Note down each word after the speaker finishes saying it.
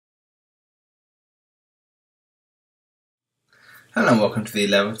Hello and welcome to the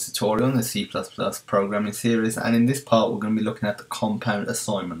 11th tutorial in the C++ programming series, and in this part we're going to be looking at the compound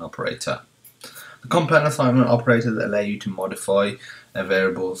assignment operator. The compound assignment operator that allow you to modify a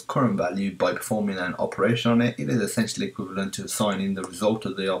variable's current value by performing an operation on it. It is essentially equivalent to assigning the result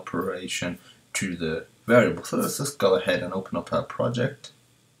of the operation to the variable. So let's just go ahead and open up our project.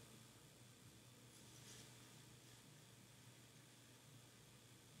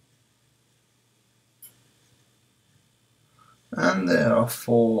 And there are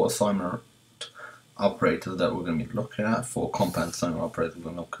four assignment operators that we're going to be looking at, four compound assignment operators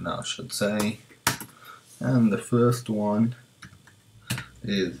we're looking at, I should say. And the first one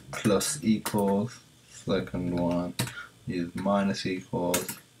is plus equals, second one is minus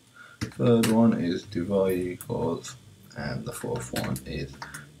equals, third one is divide equals, and the fourth one is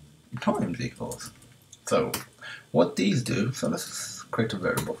times equals. So what these do, so let's create a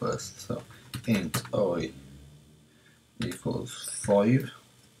variable first. So int I equals 5,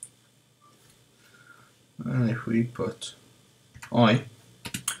 and if we put I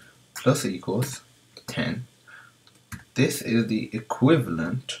plus equals 10, this is the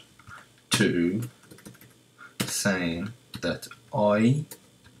equivalent to saying that I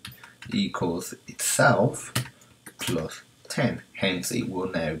equals itself plus 10, hence it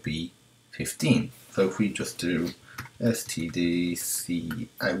will now be 15. So if we just do std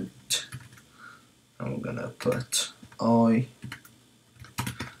cout, and we're gonna put I,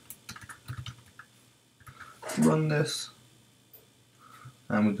 run this,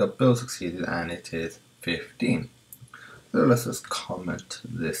 and we've got bill succeeded, and it is 15. So let's just comment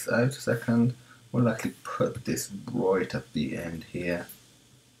this out a second. We'll actually put this right at the end here.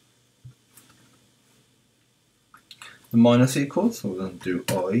 The minus equals, so we're going to do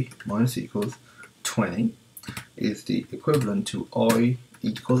I minus equals 20 is the equivalent to I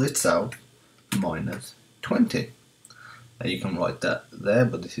equals itself minus 20. Now you can write that there,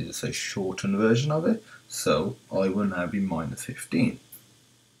 but this is just a shortened version of it, so I will now be minus 15.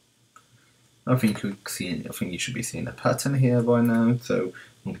 I think you should be seeing a pattern here by now. So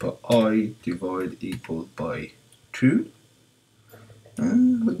we'll put I divide equals by 2,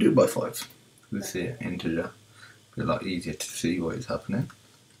 and we'll do by 5. This is integer. Be a lot easier to see what is happening.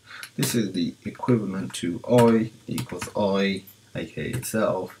 This is the equivalent to I equals I, aka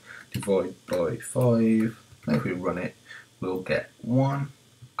itself, divide by 5. Now if we run it, we'll get 1.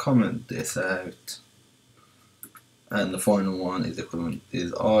 Comment this out. And the final one is equivalent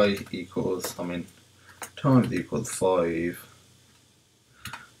is I equals, times equals 5.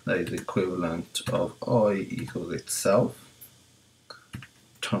 That is the equivalent of I equals itself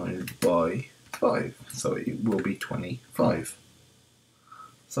times by 5. So it will be 25.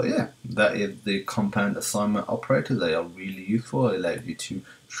 So yeah, that is the compound assignment operator. They are really useful. They allow you to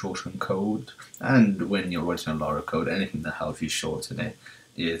shorten code, and when you're writing a lot of code, anything that helps you shorten it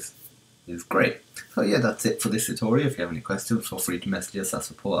is great. So yeah, that's it for this tutorial. If you have any questions, feel free to message us at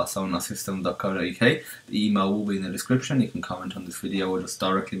support@sonarSystem.co.uk. The email will be in the description. You can comment on this video or just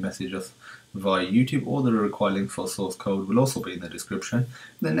directly message us via YouTube, or the required link for source code will also be in the description.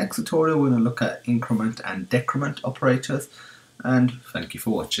 In the next tutorial, we're going to look at increment and decrement operators, and thank you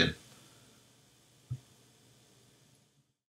for watching.